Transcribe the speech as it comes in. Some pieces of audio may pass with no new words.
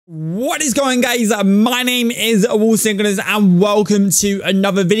What is going, guys? My name is Synchronous and welcome to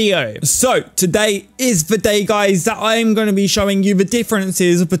another video. So today is the day, guys, that I'm going to be showing you the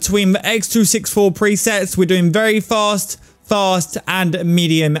differences between the x264 presets. We're doing very fast, and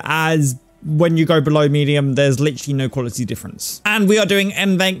medium, as when you go below medium, there's literally no quality difference. And we are doing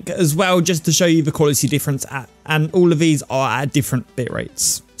nvenc as well, just to show you the quality difference and all of these are at different bit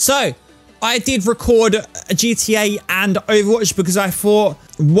rates. So I did record GTA and Overwatch because I thought,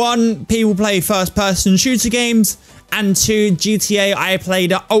 one, people play first-person shooter games, and two, GTA, I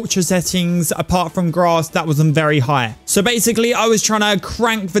played at ultra settings apart from grass that wasn't very high. So basically, I was trying to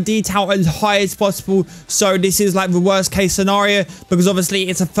crank the detail as high as possible. So this is like the worst case scenario because obviously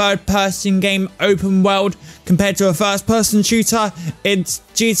it's a third-person game, open world, compared to a first-person shooter. It's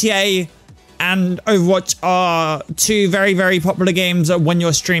GTA and Overwatch are two very, very popular games when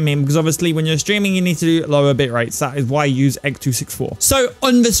you're streaming, because obviously when you're streaming, you need to do lower bit rates. That is why I use x264. So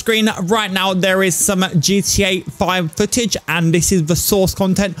on the screen right now, there is some GTA 5 footage, and this is the source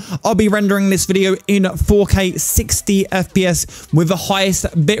content. I'll be rendering this video in 4K 60 FPS with the highest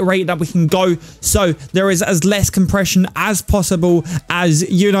bit rate that we can go. So there is as less compression as possible, as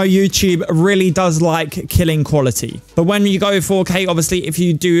you know, YouTube really does like killing quality. But when you go 4K, obviously, if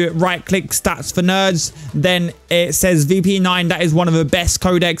you do right click stats for nerds, then it says VP9. That is one of the best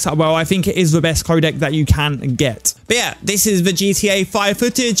codecs. Well, I think it is the best codec that you can get. But yeah, this is the GTA 5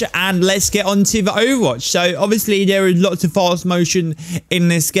 footage, and let's get on to the Overwatch. So obviously there is lots of fast motion in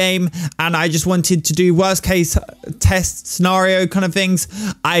this game, and I just wanted to do worst case test scenario kind of things.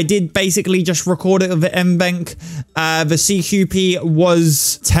 I did basically just record it with the nvenc. The CQP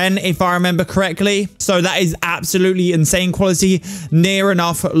was 10 if I remember correctly, so that is absolutely insane quality, near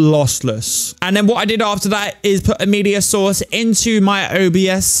enough lossless. And then what I did after that is put a media source into my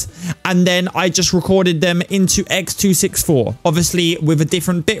OBS, and then I just recorded them into x264. Obviously with a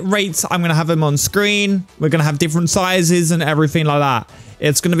different bit rates, I'm going to have them on screen. We're going to have different sizes and everything like that.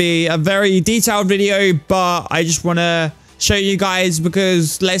 It's going to be a very detailed video, but I just want to show you guys,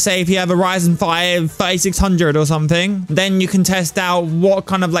 because let's say if you have a Ryzen 5 3600 or something, then you can test out what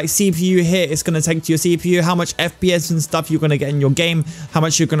kind of like CPU hit it's going to take to your CPU, how much FPS and stuff you're going to get in your game, how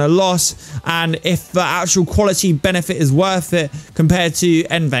much you're going to lose, and if the actual quality benefit is worth it compared to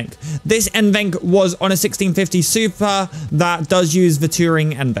nvenc. This nvenc was on a 1650 Super that does use the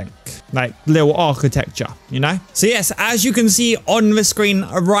Turing nvenc, like little architecture, you know. So yes, as you can see on the screen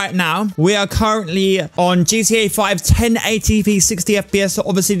right now, we are currently on GTA 5 1080p 60 FPS. So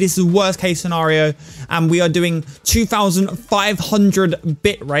obviously this is worst case scenario, and we are doing 2500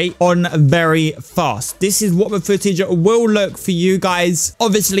 bit rate on very fast. This is what the footage will look for you guys.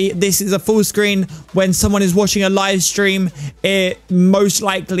 Obviously this is a full screen. When someone is watching a live stream, it most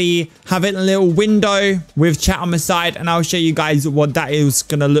likely have it in a little window with chat on the side, and I'll show you guys what that is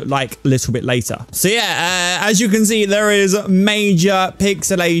gonna look like a little bit later. So yeah, as you can see, there is major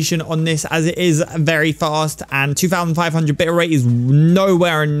pixelation on this, as it is very fast, and 2500 bit rate is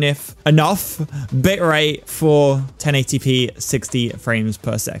nowhere enough bit rate for 1080p 60 frames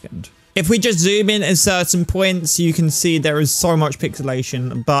per second. If we just zoom in at certain points, you can see there is so much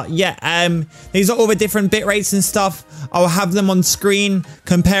pixelation. But yeah, these are all the different bit rates and stuff. I'll have them on screen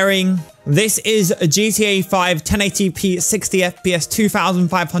comparing. This is a GTA 5 1080p 60 FPS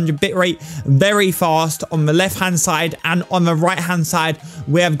 2500 bitrate, very fast on the left hand side, and on the right hand side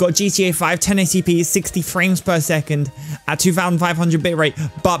we have got GTA 5 1080p 60 frames per second at 2500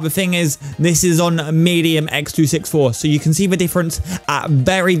 bitrate. But the thing is, this is on medium x264, so you can see the difference at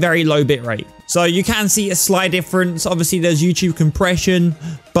very, very low bitrate. So you can see a slight difference. Obviously there's YouTube compression,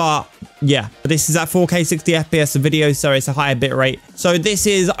 but yeah, this is at 4K 60 FPS video, so it's a higher bit rate. So this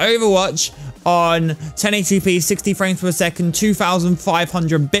is Overwatch on 1080p 60 frames per second,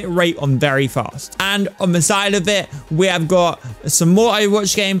 2500 bit rate on very fast. And on the side of it, we have got some more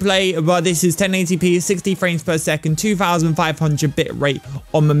Overwatch gameplay, but this is 1080p 60 frames per second, 2500 bit rate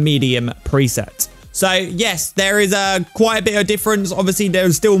on the medium preset. So yes, there is quite a bit of difference. Obviously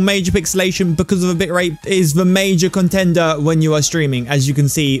there's still major pixelation because of the bitrate is the major contender when you are streaming, as you can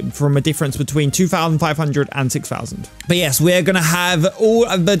see from a difference between 2500 and 6000. But yes, we're going to have all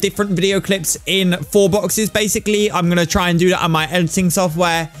of the different video clips in 4 boxes basically. I'm going to try and do that on my editing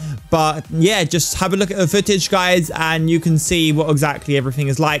software. But yeah, just have a look at the footage, guys, and you can see what exactly everything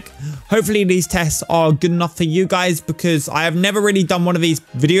is like. Hopefully these tests are good enough for you guys, because I have never really done one of these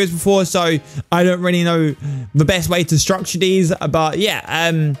videos before, so I don't really know the best way to structure these. But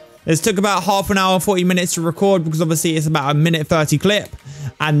yeah, this took about half an hour, 40 minutes to record, because obviously it's about a minute 30 clip,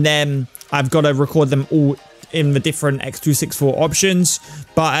 and then I've got to record them all in the different x264 options.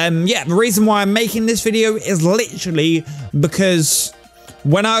 But yeah, the reason why I'm making this video is literally because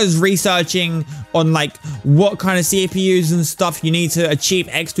when I was researching on like what kind of CPUs and stuff you need to achieve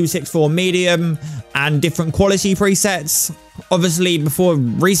x264 medium and different quality presets, obviously before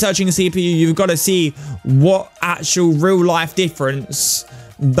researching a CPU, you've got to see what actual real life difference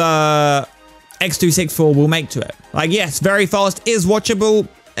the x264 will make to it. Like, yes, very fast is watchable.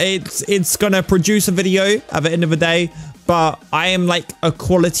 It's gonna produce a video at the end of the day, but I am like a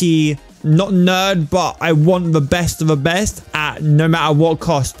quality, not nerd, but I want the best of the best at no matter what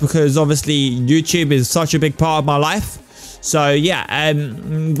cost, because obviously YouTube is such a big part of my life. So yeah,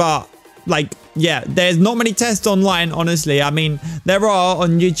 but like, yeah, there's not many tests online, honestly. I mean, there are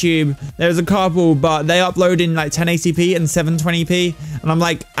on YouTube, there's a couple, but they upload in like 1080p and 720p. And I'm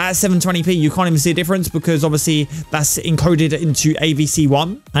like, at 720p, you can't even see a difference because obviously that's encoded into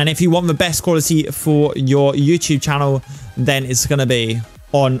AVC1. And if you want the best quality for your YouTube channel, then it's going to be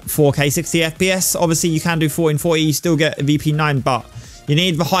on 4K 60 FPS. Obviously, you can do 1440, you still get a VP9, but you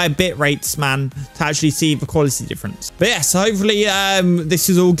need the higher bit rates, man, to actually see the quality difference. But yeah, so hopefully this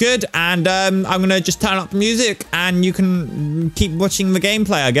is all good, and I'm going to just turn up the music and you can keep watching the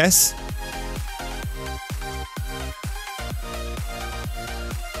gameplay, I guess.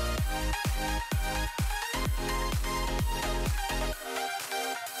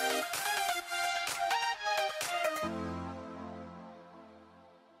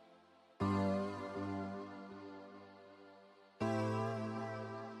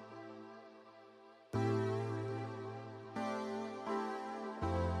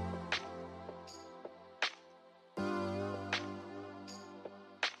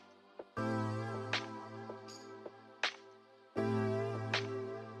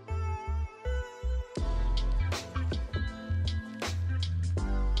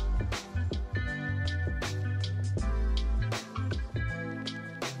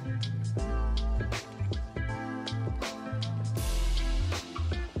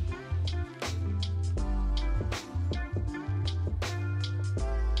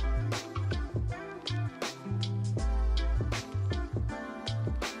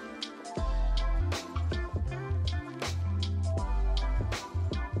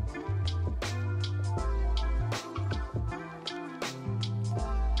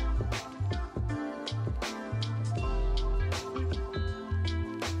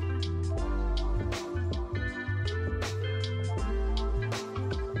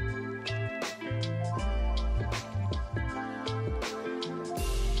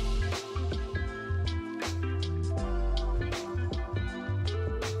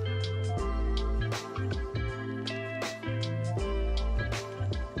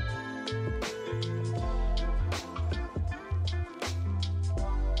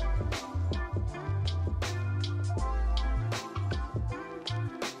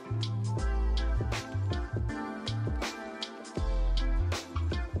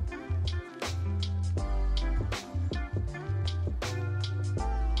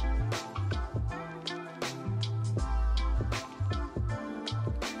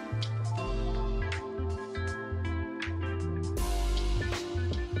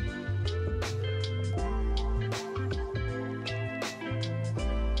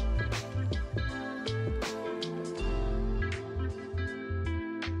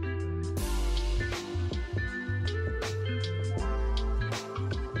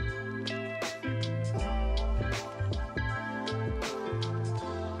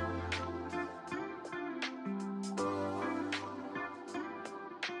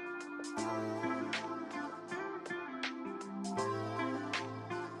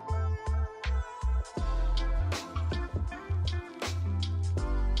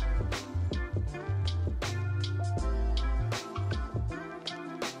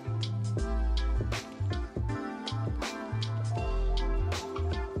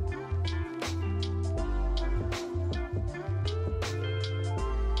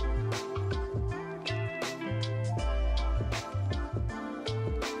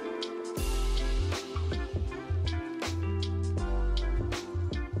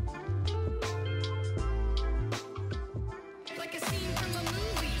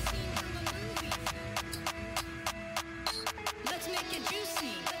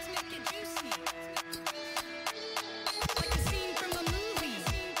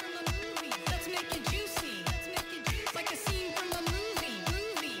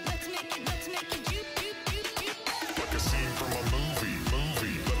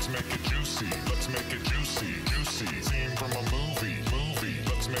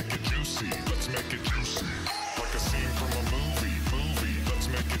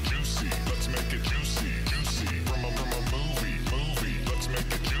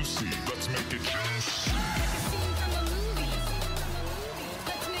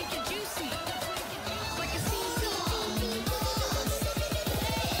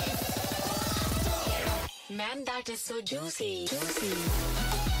 part is so juicy.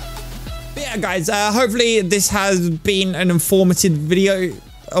 But yeah, guys, hopefully this has been an informative video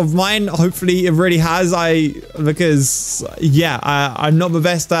of mine. Hopefully it really has. Because yeah, I'm not the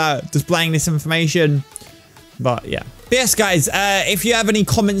best at displaying this information, but yeah. But yes, guys, if you have any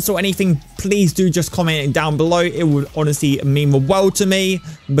comments or anything, please do just comment it down below. It would honestly mean the world to me,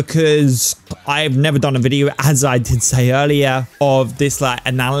 because I've never done a video, as I did say earlier, of this like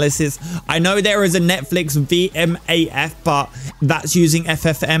analysis. I know there is a Netflix VMAF, but that's using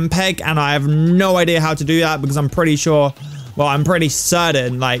FFmpeg, and I have no idea how to do that, because I'm pretty sure, well, I'm pretty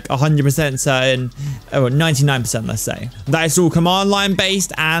certain, like 100% certain, or 99%, let's say, that it's all command line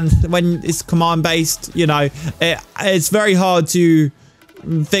based. And when it's command based, you know, it's very hard to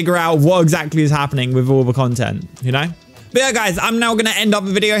figure out what exactly is happening with all the content, you know? But yeah, guys, I'm now going to end up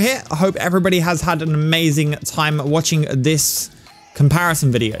the video here. I hope everybody has had an amazing time watching this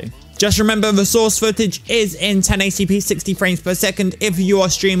comparison video. Just remember, the source footage is in 1080p 60 frames per second. If you are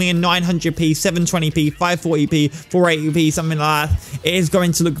streaming in 900p, 720p, 540p, 480p, something like that, it is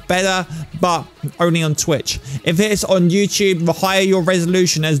going to look better, but only on Twitch. If it's on YouTube, the higher your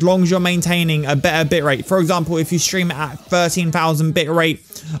resolution, as long as you're maintaining a better bitrate. For example, if you stream at 13,000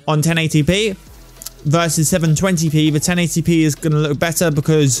 bitrate on 1080p, versus 720p, the 1080p is going to look better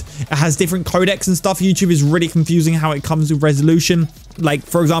because it has different codecs and stuff. YouTube is really confusing how it comes with resolution. Like,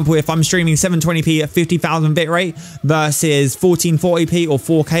 for example, if I'm streaming 720p at 50,000 bitrate versus 1440p or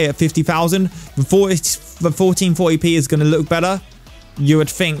 4K at 50,000, the 1440p is going to look better. You would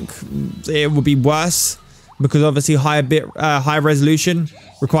think it would be worse, because obviously high resolution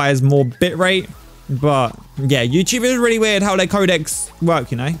requires more bitrate. But yeah, YouTube is really weird how their codecs work,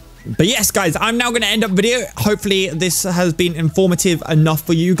 you know. But yes, guys, I'm now going to end up the video. Hopefully this has been informative enough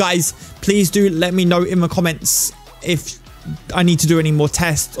for you guys. Please do let me know in the comments if I need to do any more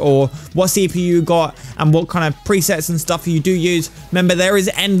tests, or what CPU you got and what kind of presets and stuff you do use. Remember, there is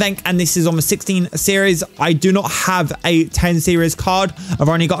nvenc, and this is on the 16 series. I do not have a 10 series card. I've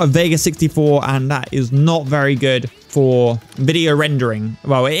only got a Vega 64, and that is not very good for video rendering.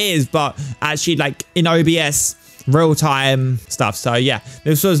 Well, it is, but actually, like in OBS, real-time stuff. So yeah,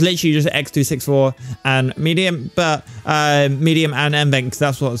 this was literally just x264 and medium, but medium and nvenc.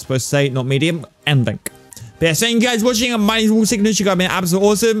 That's what I was supposed to say, not medium, nvenc. But yeah, thank you guys for watching. My name is SOOOO. You guys have been absolutely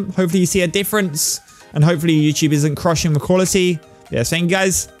awesome. Hopefully you see a difference, and hopefully YouTube isn't crushing the quality. But yeah, thank you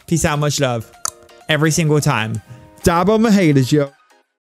guys. Peace out, much love. Every single time. Dab on the haters, yo.